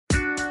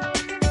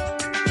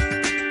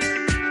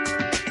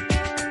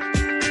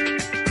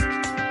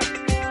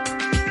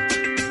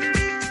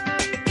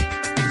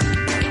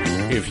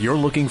If you're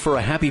looking for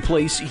a happy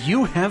place,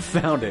 you have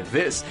found it.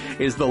 This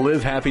is the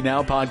Live Happy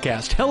Now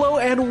podcast. Hello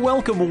and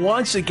welcome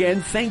once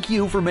again. Thank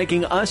you for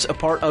making us a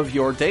part of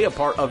your day, a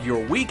part of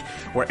your week.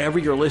 Wherever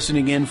you're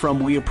listening in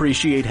from, we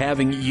appreciate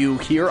having you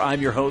here. I'm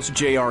your host,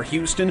 J.R.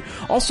 Houston.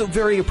 Also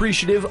very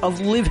appreciative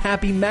of Live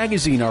Happy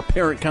Magazine, our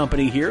parent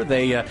company here.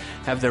 They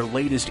have their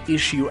latest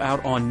issue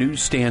out on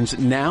newsstands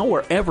now,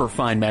 wherever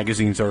fine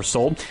magazines are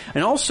sold.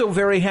 And also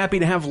very happy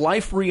to have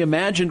Life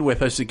Reimagined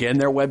with us again.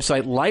 Their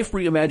website,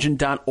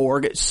 lifereimagined.org/happy.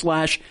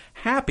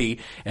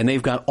 And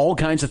they've got all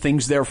kinds of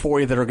things there for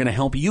you that are going to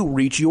help you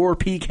reach your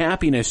peak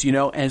happiness. You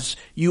know, as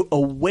you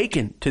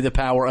awaken to the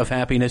power of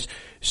happiness,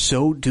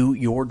 so do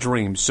your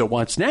dreams. So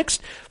what's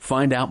next?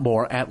 Find out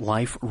more at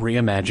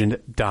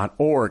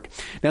lifereimagined.org.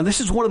 Now,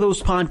 this is one of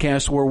those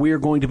podcasts where we are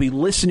going to be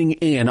listening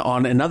in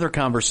on another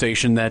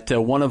conversation that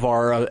one of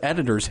our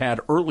editors had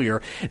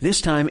earlier.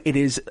 This time it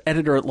is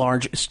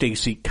editor-at-large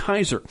Stacy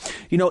Kaiser.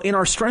 You know, in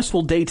our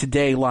stressful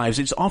day-to-day lives,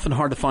 it's often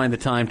hard to find the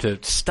time to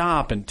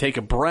stop and take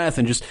a breath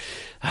and just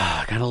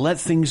gotta let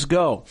things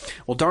go.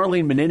 Well,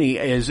 Darlene Manini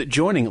is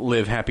joining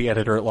Live Happy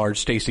editor-at-large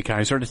Stacy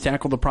Kaiser to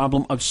tackle the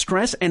problem of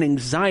stress and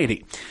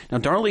anxiety. Now,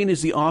 Darlene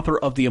is the author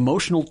of the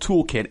Emotional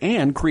Toolkit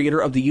and creator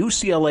of the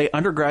UCLA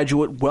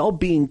undergraduate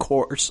well-being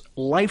course,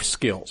 Life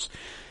Skills.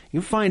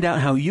 You find out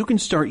how you can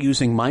start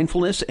using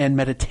mindfulness and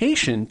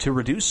meditation to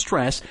reduce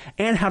stress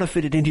and how to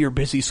fit it into your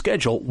busy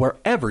schedule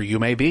wherever you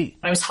may be.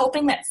 I was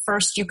hoping that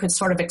first you could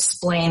sort of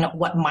explain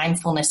what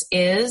mindfulness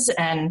is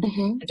and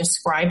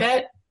describe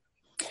it.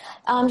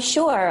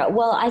 Sure.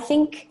 Well, I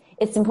think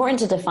it's important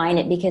to define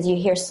it because you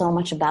hear so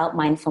much about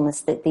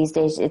mindfulness that these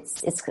days it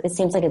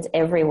seems like it's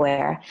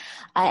everywhere.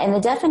 And the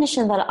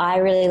definition that I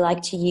really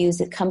like to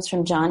use, it comes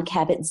from Jon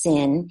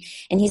Kabat-Zinn,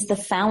 and he's the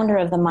founder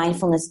of the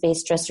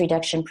mindfulness-based stress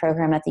reduction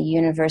program at the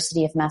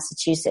University of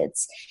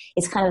Massachusetts.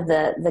 It's kind of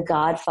the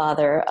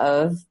godfather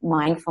of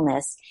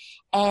mindfulness.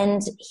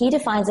 And he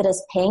defines it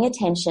as paying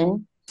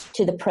attention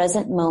to the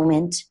present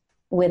moment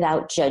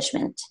without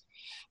judgment.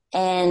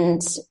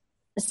 And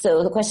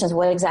so the question is,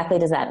 what exactly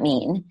does that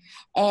mean?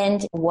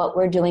 And what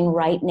we're doing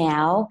right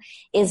now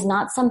is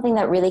not something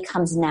that really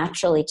comes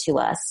naturally to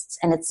us.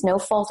 And it's no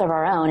fault of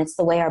our own. It's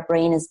the way our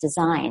brain is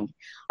designed.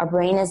 Our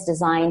brain is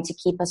designed to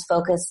keep us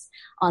focused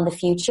on the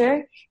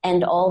future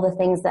and all the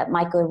things that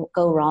might go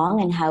wrong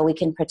and how we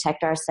can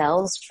protect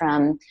ourselves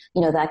from,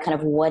 you know, that kind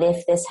of what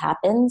if this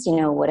happens? You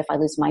know, what if I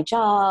lose my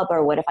job,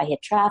 or what if I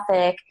hit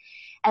traffic?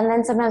 And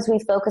then sometimes we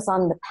focus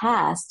on the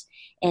past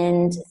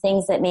and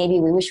things that maybe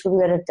we wish we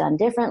would have done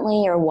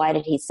differently, or why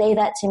did he say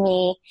that to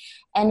me?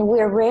 And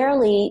we're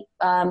rarely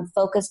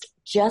focused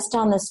just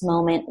on this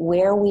moment,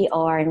 where we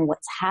are and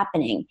what's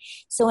happening.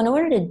 So in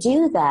order to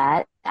do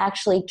that,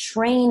 actually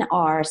train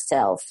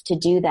ourselves to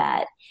do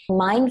that.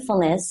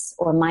 Mindfulness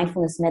or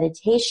mindfulness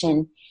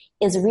meditation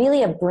is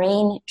really a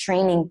brain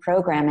training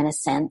program in a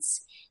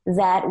sense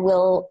that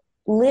will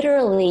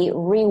literally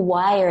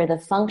rewire the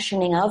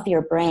functioning of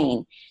your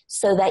brain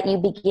so that you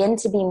begin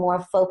to be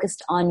more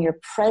focused on your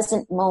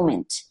present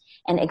moment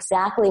and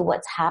exactly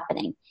what's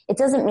happening. It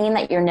doesn't mean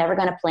that you're never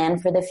going to plan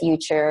for the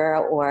future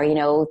or, you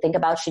know, think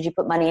about should you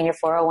put money in your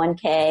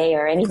 401k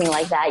or anything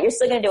like that. You're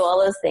still going to do all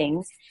those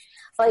things,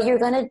 but you're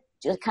going to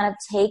just kind of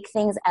take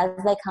things as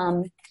they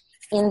come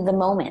in the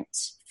moment.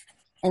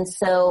 And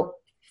so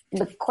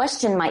the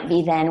question might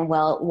be then,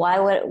 well,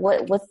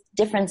 what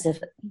difference if,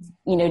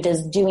 you know,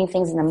 does doing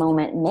things in the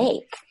moment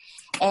make?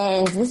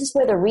 And this is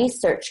where the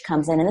research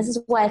comes in. And this is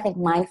why I think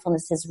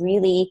mindfulness has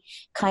really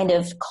kind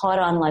of caught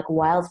on like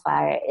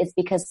wildfire. It's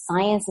because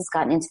science has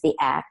gotten into the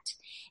act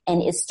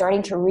and is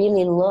starting to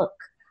really look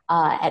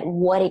at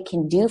what it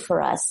can do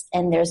for us.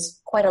 And there's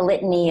quite a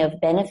litany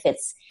of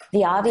benefits.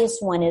 The obvious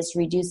one is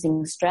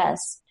reducing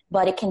stress,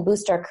 but it can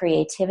boost our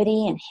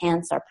creativity,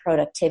 enhance our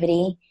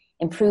productivity,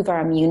 improve our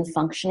immune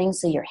functioning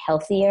so you're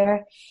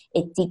healthier.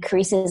 It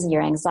decreases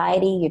your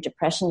anxiety, your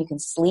depression. You can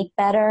sleep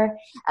better.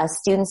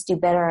 Students do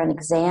better on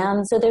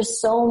exams. So there's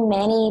so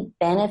many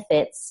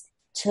benefits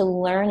to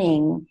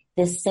learning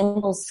this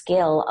simple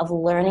skill of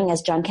learning,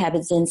 as Jon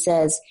Kabat-Zinn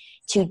says,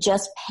 to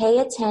just pay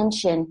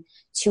attention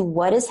to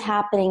what is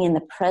happening in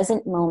the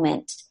present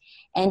moment,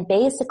 and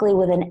basically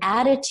with an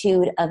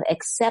attitude of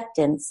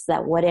acceptance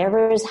that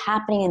whatever is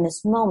happening in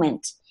this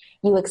moment,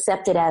 you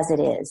accept it as it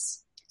is.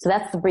 So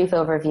that's the brief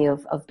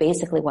overview of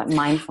basically what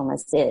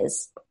mindfulness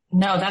is.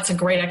 No, that's a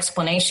great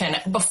explanation.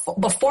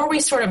 Before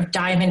we sort of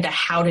dive into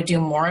how to do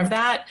more of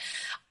that,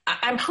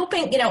 I'm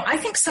hoping, you know, I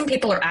think some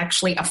people are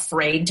actually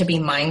afraid to be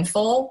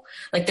mindful.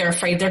 Like they're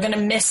afraid they're going to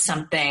miss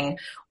something,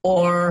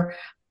 or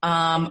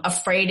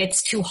afraid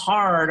it's too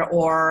hard,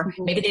 or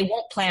maybe they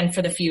won't plan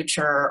for the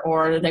future,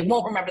 or they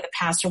won't remember the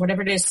past, or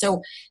whatever it is.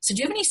 So do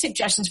you have any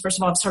suggestions, first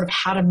of all, of sort of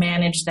how to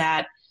manage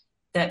that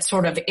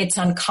sort of it's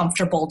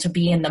uncomfortable to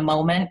be in the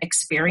moment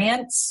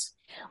experience?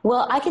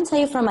 Well, I can tell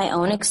you from my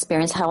own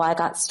experience how I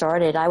got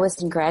started. I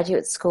was in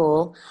graduate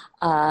school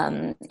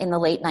in the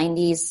late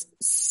 90s,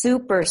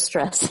 super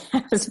stressed.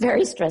 I was a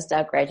very stressed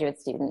out graduate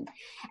student.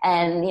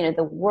 And,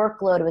 the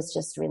workload was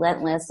just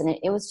relentless, and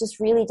it was just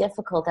really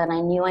difficult. And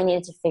I knew I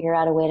needed to figure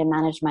out a way to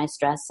manage my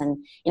stress.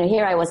 And,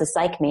 here I was a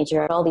psych major,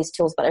 I had all these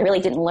tools, but I really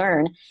didn't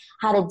learn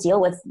how to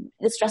deal with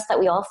the stress that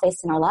we all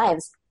face in our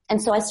lives.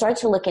 And so I started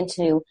to look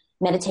into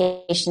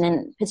meditation,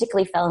 and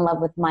particularly fell in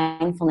love with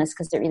mindfulness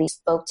because it really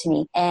spoke to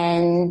me,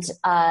 and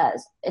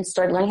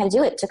started learning how to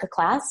do it. Took a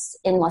class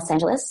in Los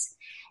Angeles,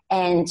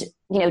 and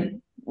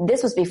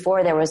this was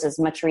before there was as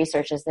much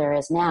research as there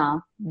is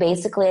now.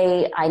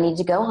 Basically, I needed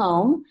to go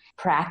home,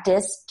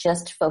 practice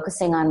just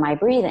focusing on my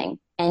breathing.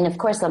 And of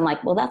course, I'm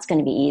like, well, that's going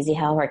to be easy.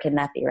 How hard can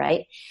that be,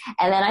 right?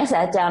 And then I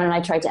sat down and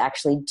I tried to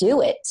actually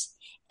do it.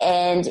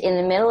 And in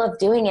the middle of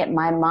doing it,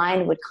 my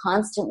mind would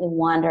constantly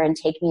wander and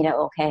take me to,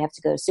 okay, I have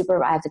to go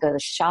to I have to go to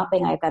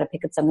shopping. I've got to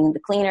pick up something in the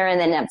cleaner. And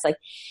then it's like,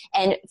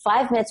 and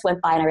 5 minutes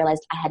went by and I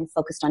realized I hadn't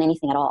focused on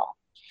anything at all.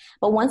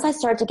 But once I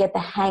started to get the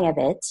hang of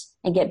it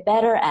and get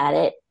better at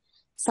it,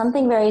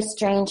 something very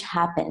strange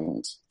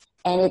happened.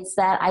 And it's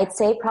that I'd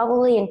say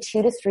probably in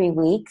 2 to 3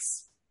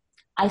 weeks,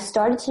 I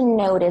started to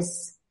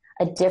notice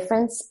a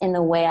difference in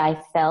the way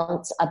I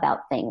felt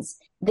about things.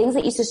 Things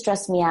that used to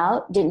stress me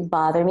out didn't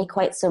bother me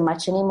quite so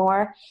much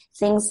anymore.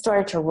 Things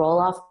started to roll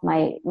off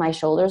my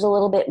shoulders a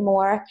little bit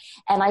more.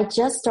 And I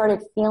just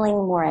started feeling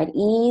more at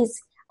ease,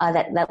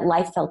 that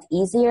life felt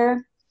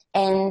easier.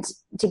 And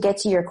to get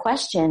to your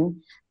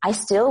question, I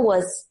still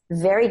was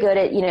very good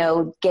at,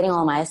 getting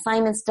all my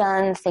assignments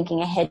done,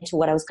 thinking ahead to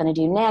what I was going to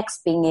do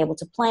next, being able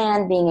to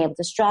plan, being able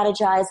to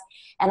strategize.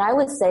 And I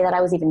would say that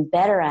I was even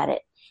better at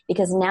it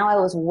because now I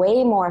was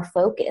way more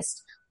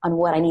focused on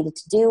what I needed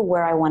to do,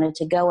 where I wanted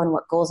to go, and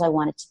what goals I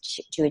wanted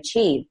to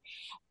achieve.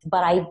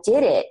 But I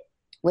did it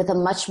with a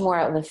much more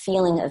of a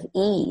feeling of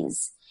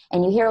ease.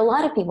 And you hear a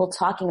lot of people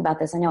talking about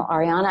this. I know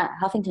Arianna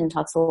Huffington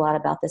talks a lot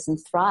about this in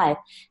Thrive,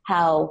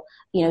 how,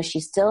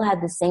 she still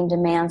had the same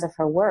demands of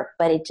her work,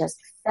 but it just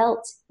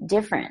felt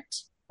different.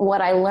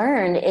 What I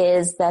learned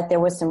is that there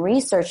was some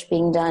research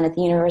being done at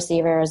the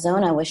University of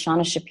Arizona with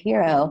Shauna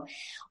Shapiro,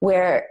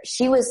 where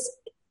she was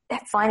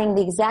finding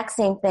the exact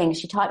same thing.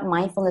 She taught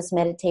mindfulness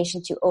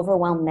meditation to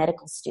overwhelmed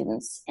medical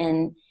students.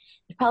 And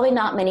there's probably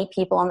not many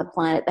people on the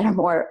planet that are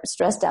more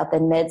stressed out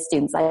than med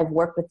students. I have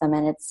worked with them,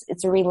 and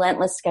it's a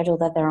relentless schedule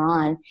that they're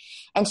on.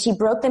 And she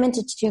broke them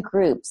into 2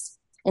 groups.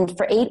 And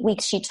for 8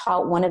 weeks, she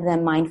taught one of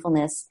them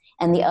mindfulness,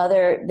 and the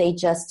other, they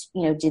just,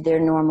 did their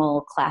normal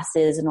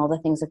classes and all the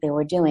things that they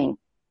were doing.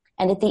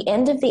 And at the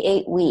end of the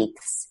 8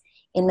 weeks,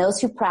 in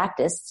those who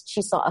practiced,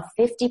 she saw a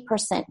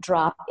 50%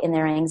 drop in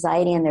their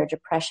anxiety and their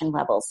depression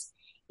levels,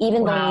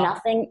 even though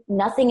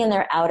nothing in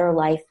their outer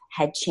life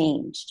had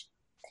changed.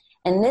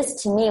 And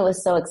this, to me,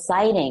 was so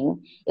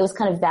exciting. It was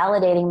kind of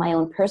validating my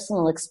own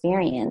personal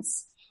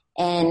experience.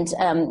 And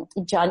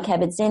Jon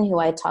Kabat-Zinn, who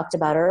I talked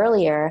about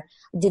earlier,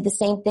 did the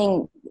same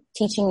thing,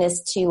 teaching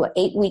this to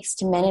 8 weeks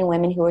to men and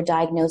women who were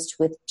diagnosed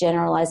with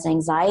generalized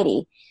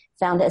anxiety,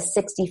 found a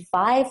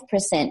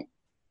 65%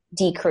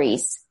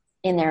 decrease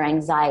in their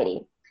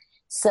anxiety.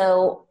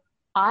 So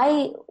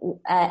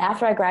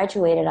after I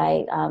graduated,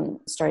 I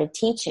started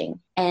teaching,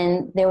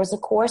 and there was a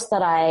course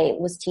that I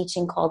was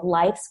teaching called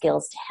Life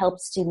Skills to help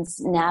students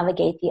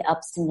navigate the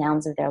ups and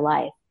downs of their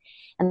life.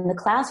 And the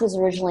class was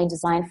originally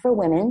designed for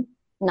women,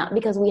 not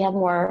because we have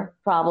more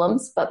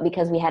problems, but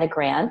because we had a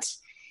grant,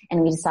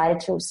 and we decided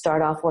to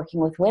start off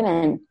working with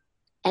women.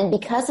 And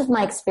because of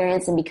my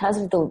experience and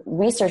because of the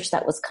research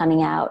that was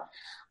coming out,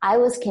 I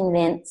was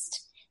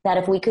convinced that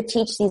if we could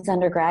teach these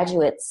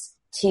undergraduates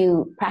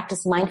to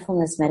practice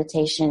mindfulness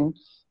meditation,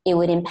 it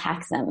would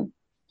impact them.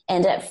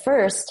 And at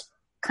first,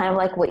 kind of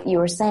like what you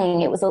were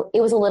saying, it was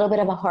a little bit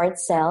of a hard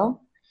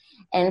sell.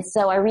 And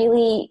so I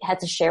really had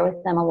to share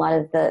with them a lot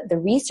of the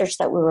research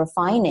that we were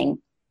finding.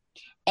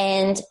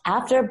 And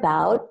after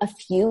about a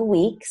few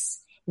weeks,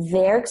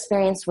 their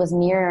experience was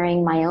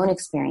mirroring my own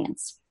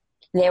experience.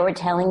 They were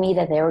telling me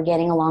that they were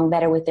getting along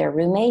better with their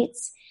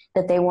roommates,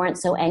 that they weren't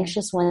so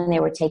anxious when they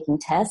were taking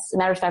tests. As a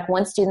matter of fact,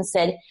 one student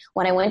said,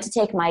 when I went to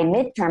take my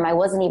midterm, I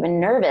wasn't even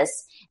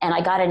nervous, and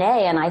I got an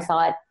A, and I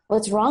thought,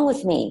 what's wrong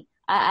with me?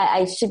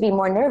 I should be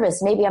more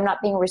nervous. Maybe I'm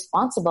not being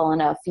responsible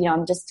enough.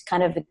 I'm just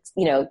kind of,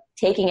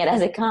 taking it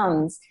as it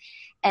comes.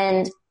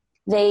 And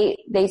they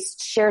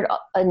shared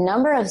a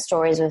number of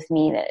stories with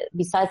me that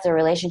besides their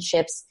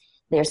relationships,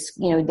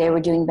 they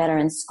were doing better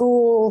in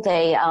school.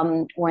 They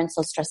weren't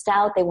so stressed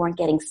out. They weren't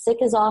getting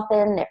sick as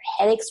often. Their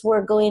headaches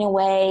were going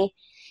away.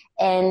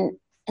 And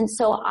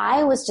so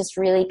I was just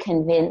really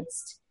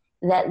convinced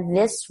that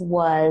this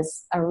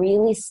was a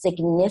really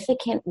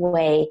significant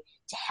way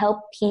to help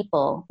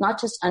people, not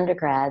just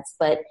undergrads,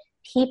 but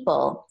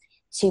people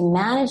to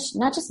manage,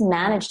 not just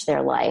manage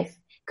their life,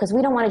 because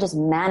we don't want to just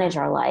manage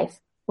our life.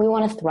 We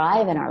want to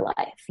thrive in our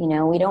life.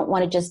 We don't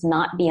want to just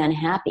not be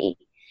unhappy.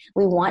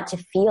 We want to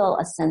feel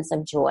a sense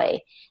of joy.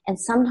 And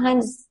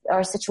sometimes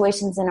our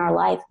situations in our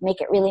life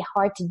make it really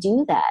hard to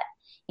do that.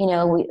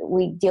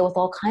 we deal with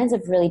all kinds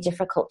of really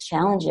difficult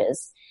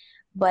challenges.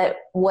 But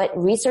what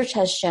research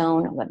has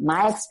shown, what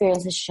my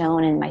experience has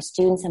shown, and my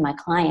students and my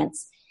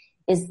clients,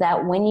 is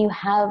that when you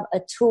have a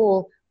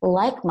tool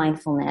like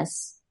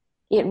mindfulness,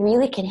 it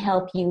really can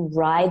help you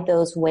ride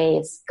those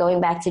waves.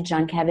 Going back to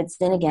Jon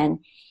Kabat-Zinn again,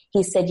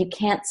 he said you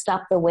can't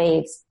stop the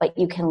waves, but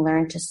you can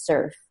learn to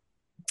surf.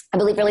 I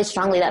believe really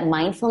strongly that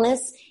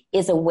mindfulness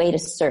is a way to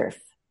surf.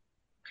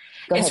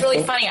 It's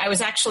really funny. I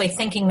was actually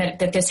thinking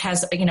that this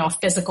has, a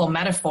physical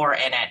metaphor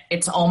in it.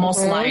 It's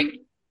almost like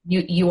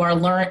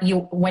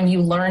when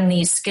you learn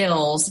these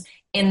skills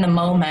in the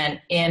moment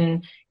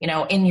in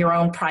your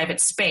own private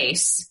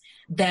space,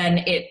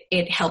 then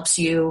it helps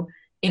you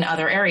in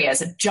other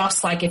areas.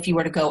 Just like if you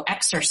were to go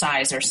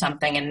exercise or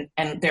something,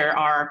 and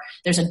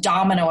there's a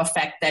domino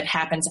effect that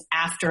happens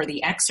after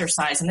the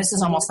exercise. And this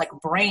is almost like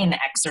brain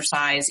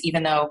exercise,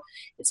 even though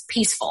it's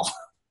peaceful.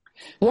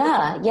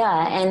 Yeah.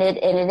 And it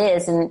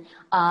is. And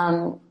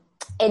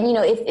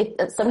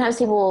if sometimes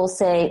people will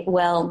say,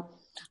 well,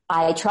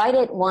 I tried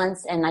it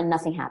once and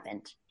nothing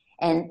happened.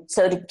 And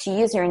so to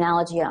use your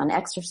analogy on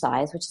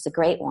exercise, which is a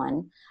great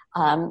one,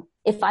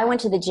 if I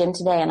went to the gym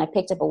today and I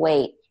picked up a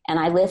weight and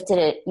I lifted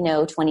it,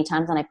 20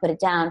 times and I put it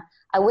down,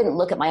 I wouldn't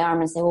look at my arm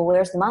and say, well,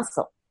 where's the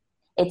muscle?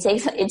 It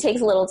takes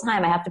a little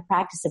time. I have to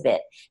practice a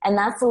bit. And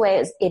that's the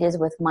way it is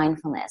with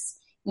mindfulness.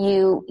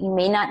 You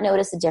may not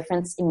notice a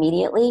difference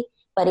immediately,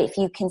 but if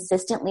you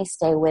consistently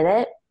stay with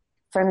it,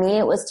 for me,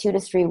 it was 2 to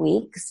 3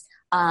 weeks.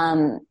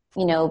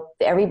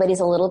 Everybody's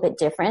a little bit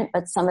different,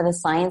 but some of the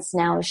science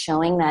now is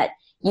showing that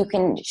you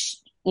can,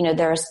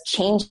 there's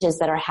changes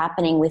that are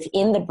happening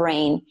within the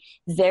brain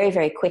very,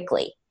 very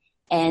quickly.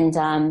 And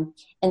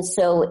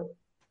so,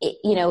 and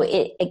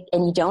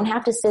you don't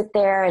have to sit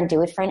there and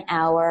do it for an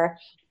hour.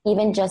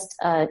 Even just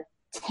 10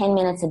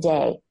 minutes a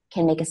day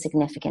can make a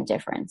significant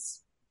difference.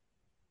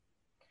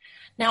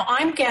 Now,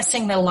 I'm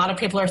guessing that a lot of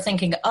people are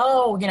thinking,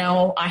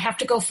 I have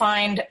to go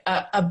find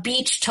a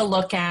beach to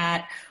look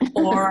at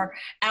or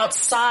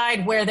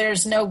outside where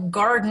there's no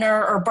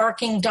gardener or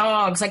barking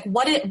dogs. Like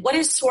what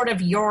is sort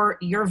of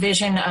your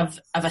vision of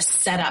a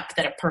setup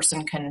that a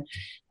person can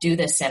do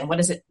this in? What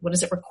does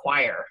it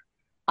require?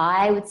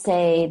 I would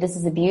say this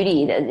is the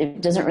beauty.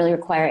 It doesn't really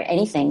require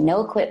anything.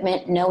 No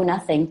equipment, no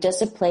nothing.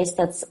 Just a place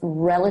that's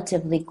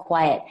relatively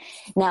quiet.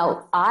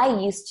 Now, I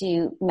used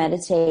to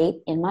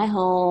meditate in my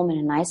home in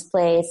a nice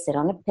place, sit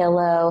on a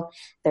pillow,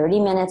 30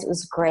 minutes. It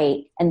was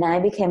great. And then I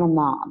became a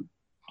mom.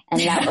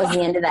 And that was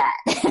the end of that.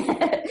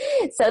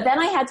 So then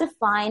I had to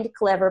find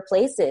clever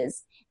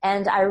places.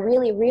 And I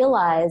really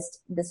realized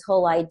this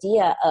whole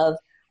idea of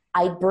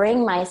I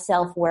bring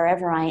myself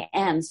wherever I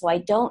am. So I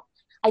don't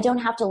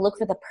have to look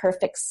for the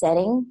perfect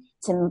setting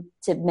to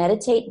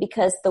meditate,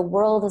 because the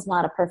world is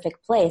not a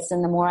perfect place.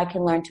 And the more I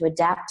can learn to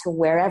adapt to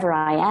wherever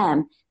I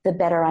am, the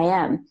better I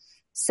am.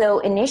 So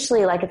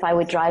initially, like if I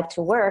would drive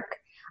to work,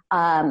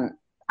 I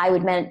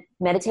would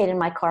meditate in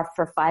my car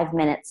for 5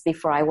 minutes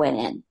before I went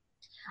in.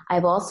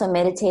 I've also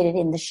meditated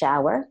in the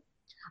shower.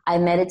 I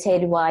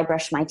meditated while I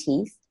brush my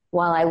teeth,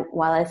 while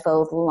I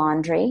fold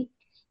laundry.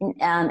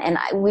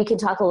 We can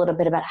talk a little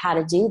bit about how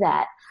to do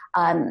that.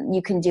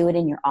 You can do it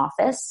in your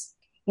office.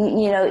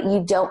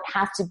 You don't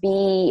have to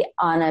be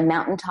on a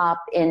mountaintop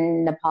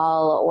in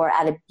Nepal or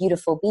at a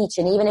beautiful beach.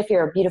 And even if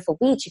you're a beautiful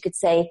beach, you could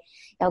say,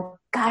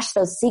 gosh,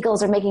 those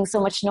seagulls are making so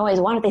much noise.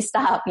 Why don't they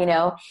stop?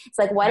 It's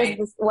like, why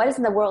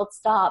doesn't the world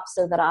stop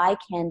so that I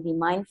can be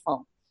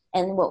mindful?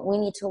 And what we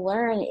need to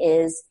learn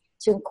is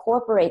to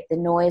incorporate the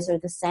noise or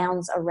the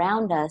sounds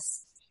around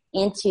us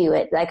into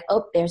it. Like,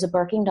 oh, there's a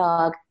barking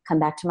dog. Come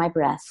back to my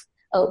breath.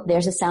 Oh,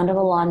 there's a sound of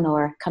a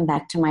lawnmower. Come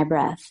back to my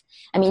breath.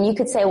 I mean, you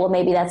could say, well,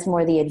 maybe that's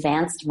more the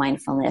advanced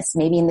mindfulness.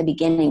 Maybe in the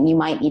beginning, you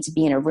might need to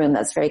be in a room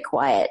that's very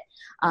quiet.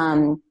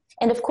 And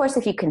of course,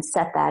 if you can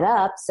set that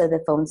up so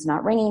the phone's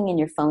not ringing and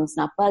your phone's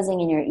not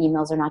buzzing and your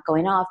emails are not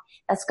going off,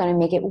 that's going to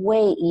make it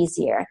way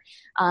easier.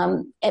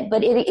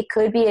 But it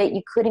could be,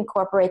 you could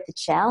incorporate the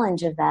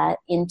challenge of that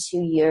into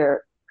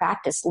your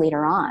practice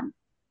later on.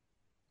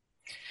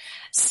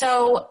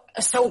 So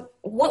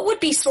what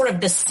would be sort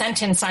of the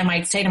sentence I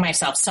might say to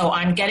myself? So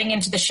I'm getting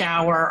into the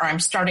shower, or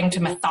I'm starting to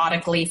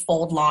methodically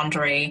fold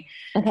laundry.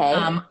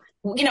 Okay.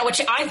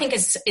 Which I think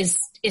is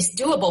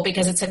doable,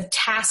 because it's a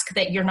task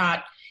that you're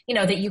not,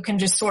 that you can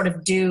just sort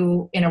of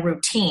do in a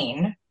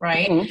routine,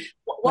 right? Mm-hmm.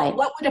 What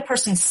would a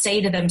person say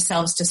to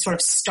themselves to sort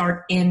of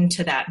start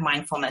into that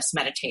mindfulness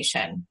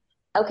meditation?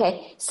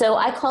 Okay, so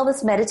I call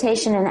this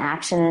meditation in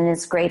action, and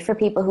it's great for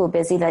people who are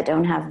busy that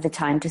don't have the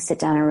time to sit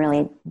down and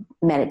really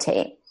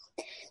meditate.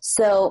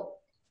 So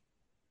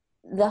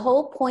the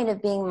whole point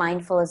of being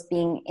mindful is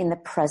being in the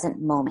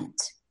present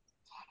moment.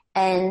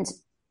 And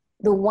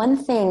the one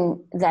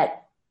thing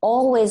that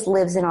always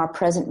lives in our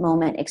present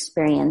moment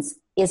experience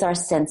is our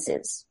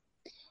senses.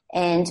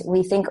 And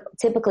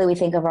typically we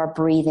think of our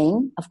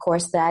breathing. Of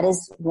course, that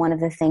is one of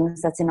the things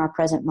that's in our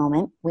present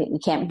moment. We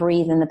can't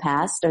breathe in the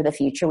past or the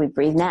future. We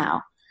breathe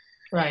now.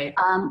 Right.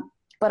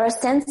 But our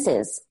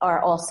senses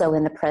are also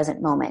in the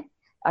present moment.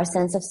 Our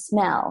sense of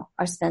smell,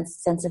 our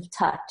sense of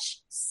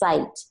touch,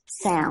 sight,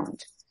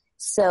 sound.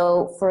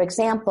 So, for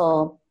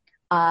example,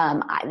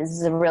 this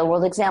is a real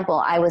world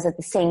example. I was at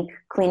the sink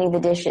cleaning the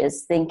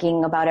dishes,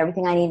 thinking about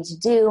everything I needed to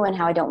do and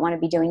how I don't want to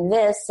be doing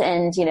this.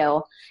 And,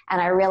 and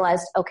I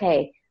realized,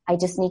 okay, I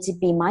just need to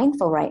be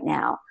mindful right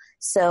now.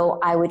 So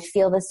I would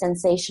feel the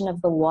sensation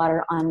of the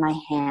water on my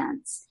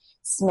hands,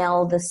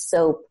 smell the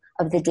soap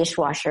of the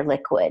dishwasher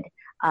liquid,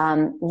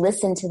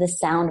 listen to the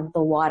sound of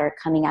the water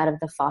coming out of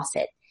the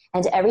faucet.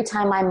 And every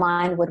time my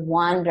mind would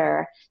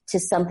wander to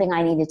something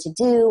I needed to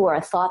do or a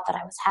thought that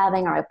I was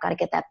having, or I've got to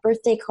get that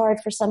birthday card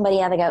for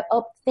somebody, I would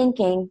go,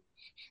 thinking,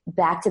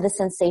 back to the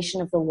sensation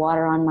of the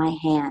water on my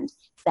hand,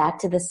 back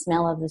to the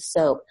smell of the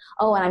soap.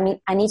 And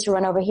I need to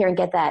run over here and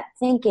get that,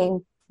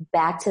 thinking,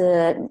 back to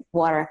the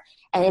water.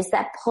 And it's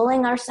that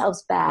pulling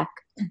ourselves back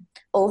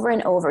over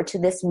and over to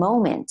this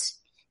moment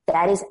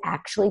that is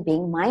actually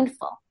being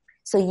mindful.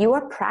 So you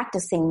are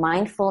practicing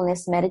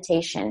mindfulness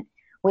meditation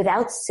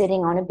without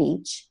sitting on a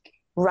beach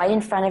right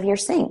in front of your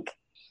sink.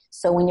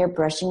 So when you're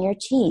brushing your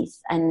teeth,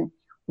 and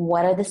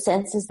what are the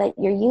senses that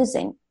you're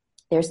using?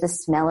 There's the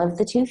smell of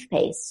the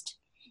toothpaste,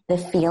 the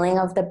feeling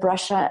of the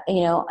brush,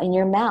 in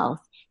your mouth,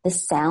 the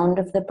sound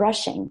of the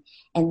brushing.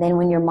 And then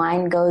when your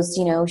mind goes,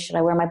 should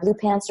I wear my blue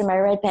pants or my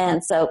red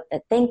pants? So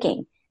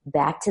thinking,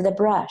 back to the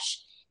brush.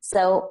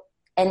 So,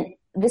 and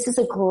this is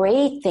a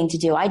great thing to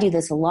do. I do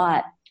this a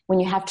lot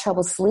when you have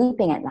trouble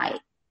sleeping at night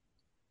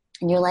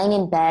and you're laying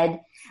in bed.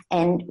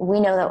 And we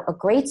know that a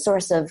great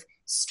source of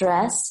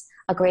stress,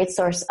 a great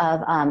source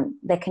of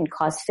that can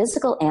cause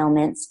physical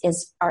ailments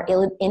is our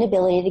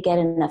inability to get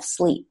enough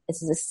sleep.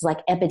 This is like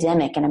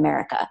epidemic in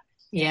America.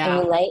 Yeah.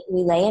 And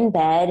we lay in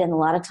bed, and a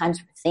lot of times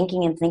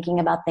we're thinking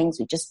about things.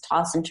 We just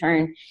toss and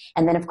turn.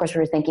 And then, of course,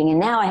 we're thinking, and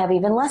now I have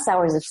even less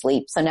hours of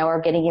sleep. So now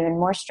we're getting even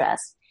more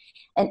stress.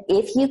 And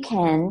if you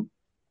can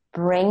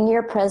bring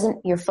your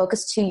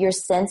focus to your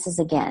senses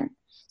again.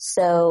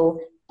 So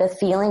the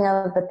feeling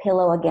of the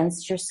pillow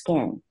against your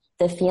skin,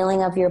 the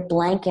feeling of your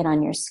blanket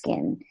on your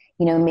skin,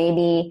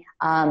 maybe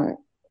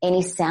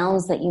any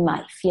sounds that you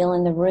might feel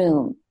in the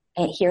room,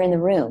 hear in the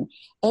room,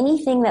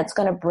 anything that's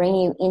going to bring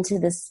you into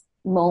this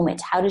moment.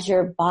 How does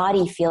your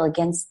body feel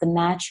against the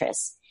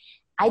mattress?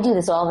 I do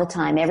this all the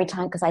time, every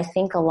time, because I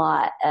think a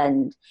lot.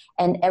 And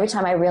every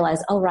time I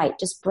realize,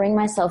 just bring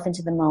myself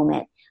into the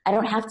moment. I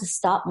don't have to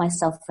stop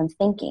myself from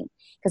thinking.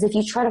 Because if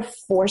you try to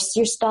force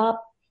yourself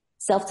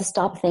to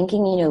stop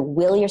thinking,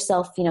 will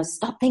yourself,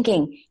 stop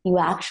thinking, you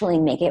actually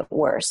make it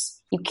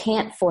worse. You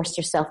can't force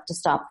yourself to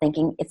stop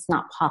thinking. It's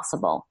not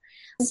possible.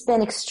 It's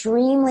been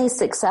extremely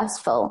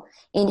successful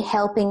in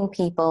helping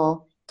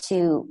people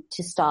to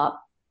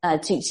stop,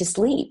 to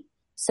sleep.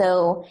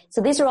 So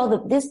these are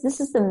all this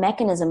is the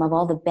mechanism of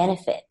all the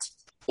benefit,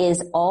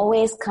 is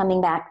always coming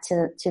back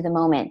to the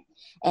moment.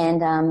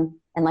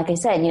 And like I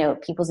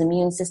said, people's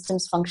immune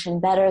systems function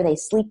better, they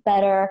sleep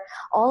better,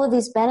 all of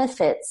these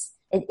benefits.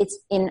 It's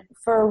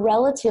for a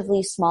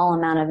relatively small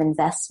amount of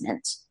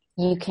investment,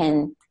 you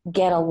can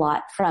get a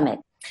lot from it.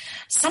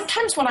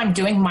 Sometimes when I'm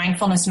doing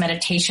mindfulness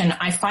meditation,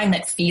 I find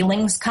that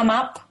feelings come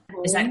up.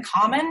 Is that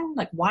common?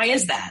 Like, why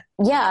is that?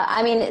 Yeah,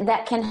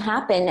 that can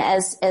happen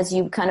as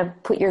you kind of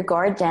put your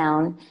guard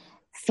down.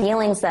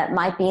 Feelings that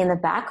might be in the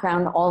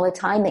background all the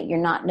time that you're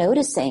not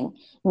noticing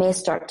may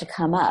start to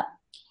come up.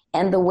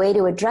 And the way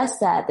to address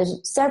that, there's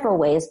several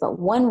ways, but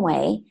one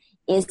way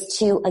is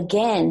to,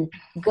 again,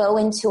 go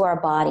into our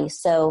body.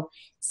 So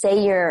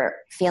say you're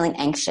feeling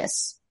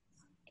anxious.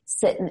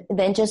 So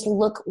then just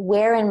look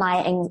where in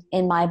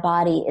my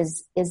body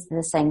is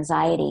this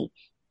anxiety.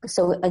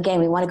 So again,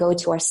 we want to go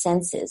to our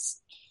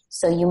senses.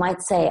 So you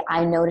might say,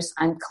 I notice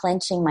I'm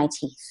clenching my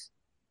teeth.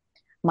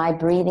 My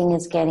breathing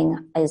is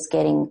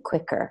getting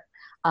quicker.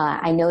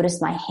 I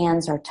notice my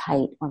hands are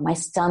tight, or my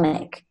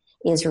stomach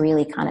is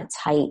really kind of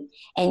tight.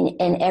 And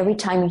every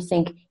time you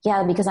think,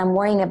 yeah, because I'm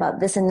worrying about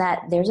this and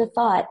that, there's a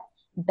thought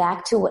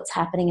back to what's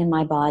happening in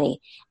my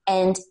body.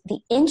 And the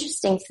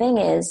interesting thing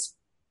is,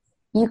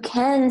 you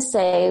can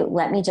say,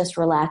 let me just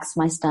relax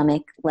my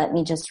stomach. Let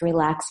me just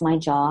relax my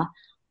jaw.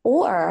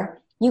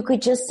 Or you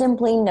could just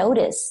simply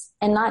notice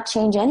and not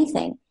change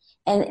anything.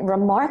 And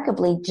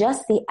remarkably,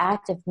 just the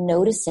act of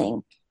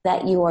noticing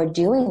that you are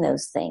doing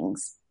those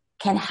things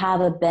can have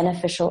a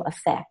beneficial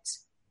effect.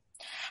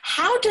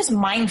 How does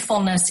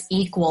mindfulness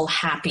equal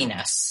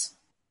happiness?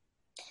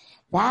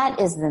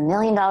 That is the $1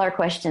 million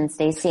question,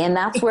 Stacey. And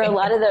that's where a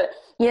lot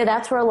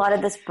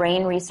of this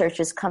brain research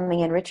is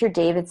coming in. Richard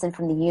Davidson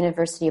from the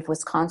University of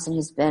Wisconsin,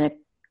 who's been a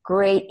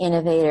great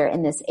innovator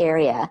in this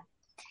area.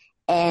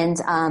 And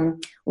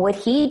what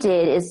he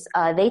did is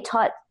they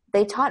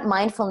taught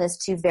mindfulness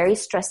to very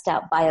stressed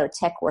out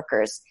biotech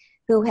workers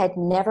who had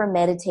never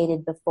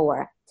meditated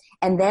before.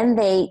 And then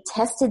they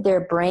tested their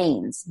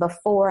brains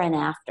before and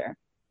after.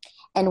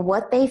 And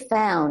what they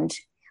found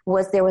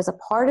was there was a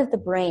part of the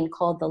brain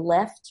called the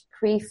left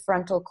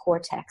prefrontal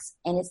cortex.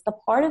 And it's the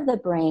part of the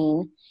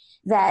brain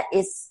that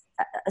is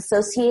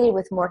associated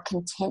with more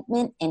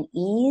contentment and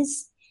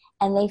ease.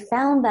 And they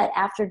found that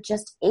after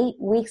just 8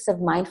 weeks of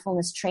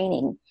mindfulness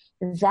training,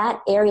 that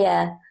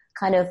area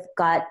kind of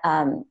got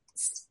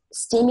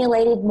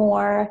stimulated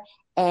more,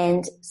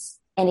 and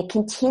it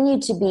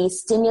continued to be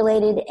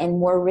stimulated and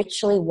more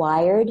richly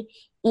wired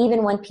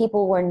even when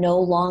people were no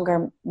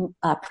longer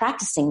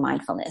practicing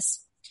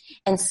mindfulness.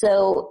 And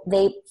so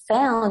they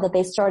found that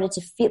they started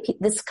to feel,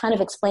 this kind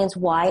of explains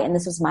why, and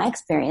this was my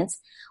experience,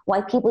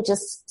 why people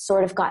just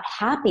sort of got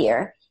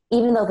happier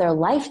even though their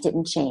life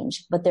didn't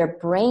change, but their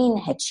brain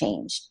had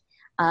changed.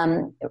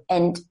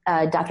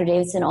 Dr.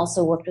 Davidson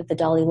also worked with the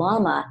Dalai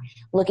Lama,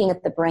 looking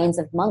at the brains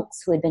of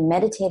monks who had been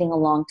meditating a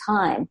long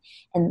time,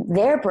 and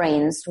their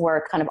brains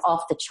were kind of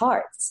off the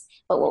charts.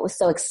 But what was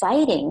so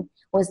exciting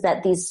was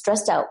that these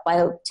stressed out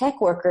biotech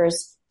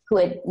workers who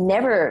had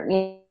never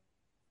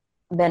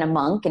been a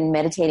monk and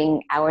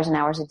meditating hours and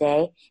hours a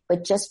day,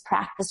 but just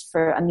practiced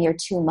for a mere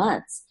 2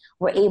 months,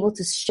 were able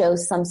to show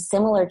some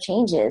similar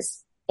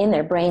changes in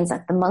their brains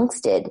like the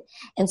monks did.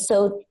 And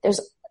so there's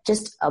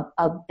just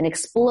an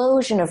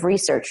explosion of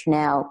research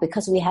now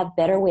because we have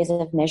better ways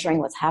of measuring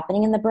what's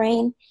happening in the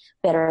brain,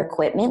 better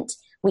equipment.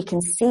 We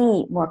can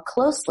see more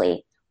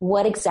closely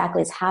what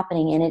exactly is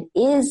happening, and it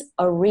is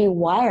a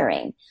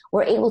rewiring.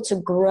 We're able to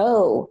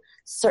grow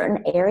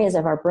certain areas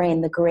of our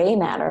brain, the gray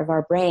matter of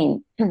our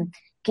brain.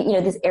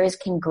 These areas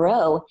can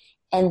grow,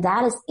 and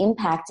that is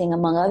impacting,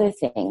 among other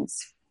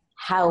things,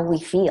 how we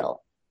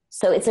feel.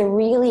 So it's a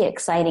really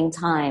exciting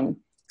time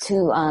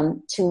to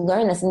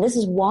learn this. And this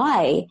is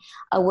why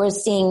we're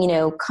seeing,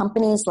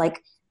 companies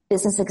like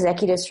business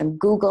executives from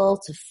Google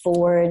to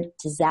Ford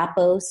to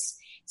Zappos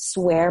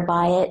swear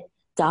by it.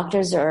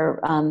 Doctors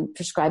are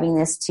prescribing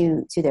this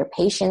to their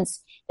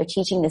patients. They're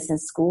teaching this in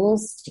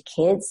schools to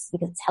kids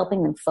because it's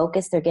helping them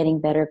focus. They're getting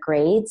better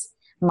grades.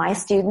 My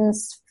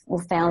students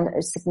found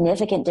a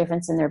significant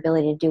difference in their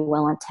ability to do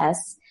well on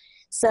tests.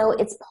 So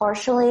it's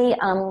partially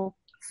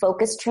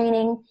focus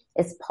training.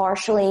 It's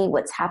partially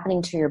what's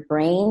happening to your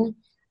brain,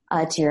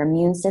 to your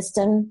immune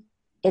system.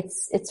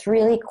 It's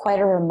really quite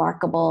a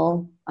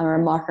remarkable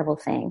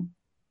thing.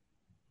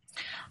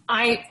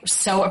 I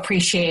so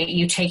appreciate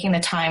you taking the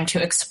time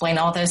to explain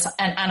all this.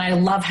 And I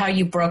love how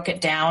you broke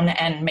it down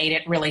and made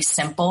it really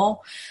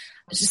simple.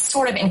 Just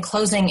sort of in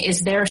closing,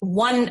 is there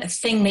one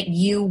thing that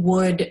you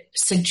would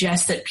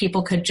suggest that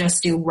people could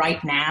just do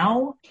right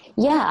now?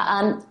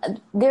 Yeah,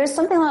 there's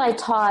something that I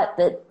taught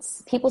that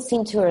people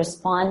seem to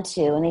respond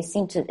to, and it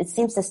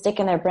seems to stick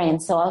in their brain.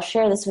 So I'll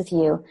share this with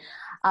you.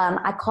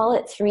 I call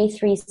it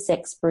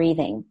 3-3-6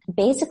 breathing.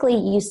 Basically,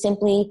 you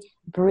simply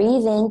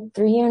breathe in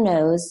through your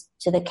nose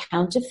to the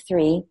count of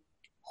 3,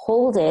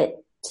 hold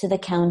it to the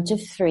count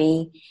of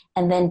 3,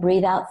 and then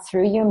breathe out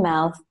through your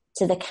mouth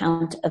to the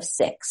count of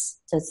 6.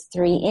 So it's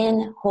 3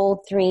 in,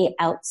 hold 3,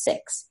 out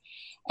 6.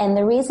 And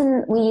the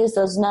reason we use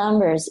those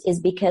numbers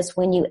is because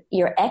when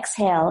your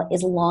exhale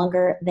is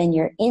longer than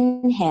your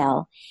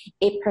inhale,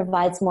 it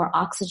provides more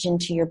oxygen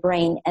to your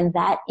brain, and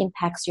that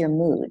impacts your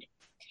mood.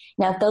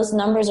 Now, if those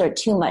numbers are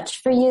too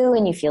much for you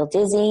and you feel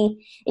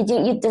dizzy,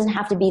 it doesn't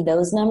have to be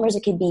those numbers.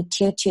 It could be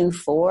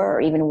 2-2-4 or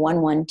even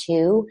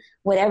 1-1-2,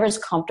 whatever's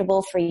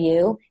comfortable for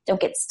you. Don't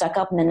get stuck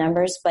up in the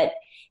numbers, but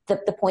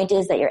the point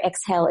is that your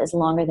exhale is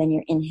longer than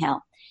your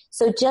inhale.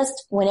 So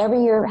just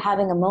whenever you're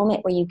having a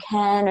moment where you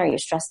can or you're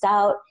stressed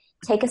out,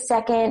 take a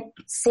second,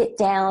 sit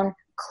down,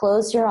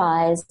 close your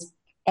eyes,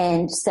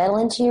 and settle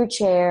into your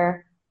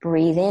chair.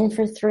 Breathe in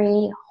for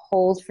 3,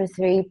 hold for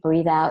 3,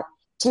 breathe out.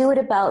 Do it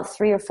about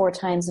 3 or 4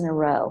 times in a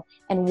row.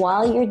 And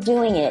while you're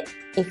doing it,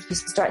 if you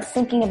start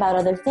thinking about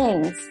other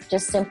things,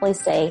 just simply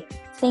say,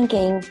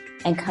 thinking,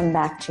 and come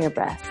back to your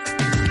breath.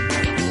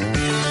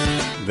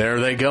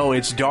 There they go.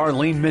 It's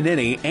Darlene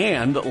Minniti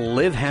and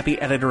Live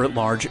Happy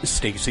Editor-at-Large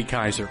Stacy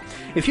Kaiser.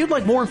 If you'd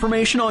like more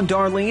information on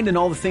Darlene and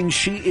all the things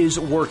she is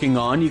working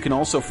on, you can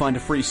also find a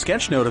free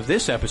sketch note of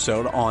this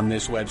episode on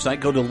this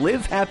website. Go to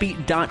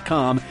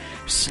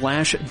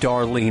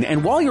livehappy.com/Darlene.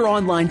 And while you're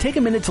online, take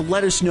a minute to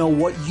let us know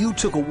what you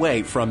took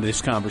away from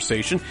this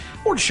conversation,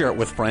 or to share it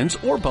with friends,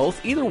 or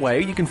both. Either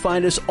way, you can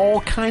find us all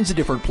kinds of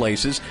different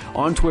places.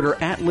 On Twitter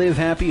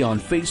 @LiveHappy, on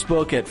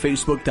Facebook at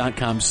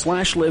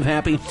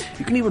facebook.com/LiveHappy.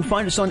 You can even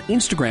find us on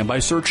Instagram by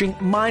searching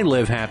My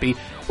Live Happy,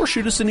 or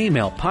shoot us an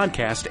email,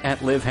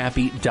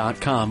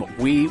 podcast@livehappy.com.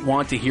 We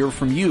want to hear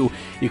from you.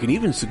 You can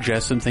even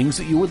suggest some things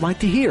that you would like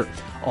to hear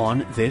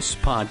on this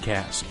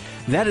podcast.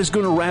 That is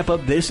going to wrap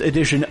up this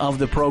edition of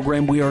the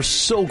program. We are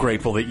so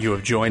grateful that you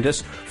have joined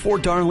us. For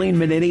Darlene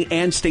Minniti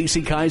and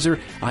Stacy Kaiser,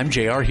 I'm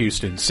J.R.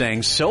 Houston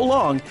saying so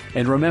long,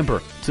 and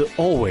remember to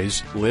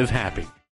always live happy.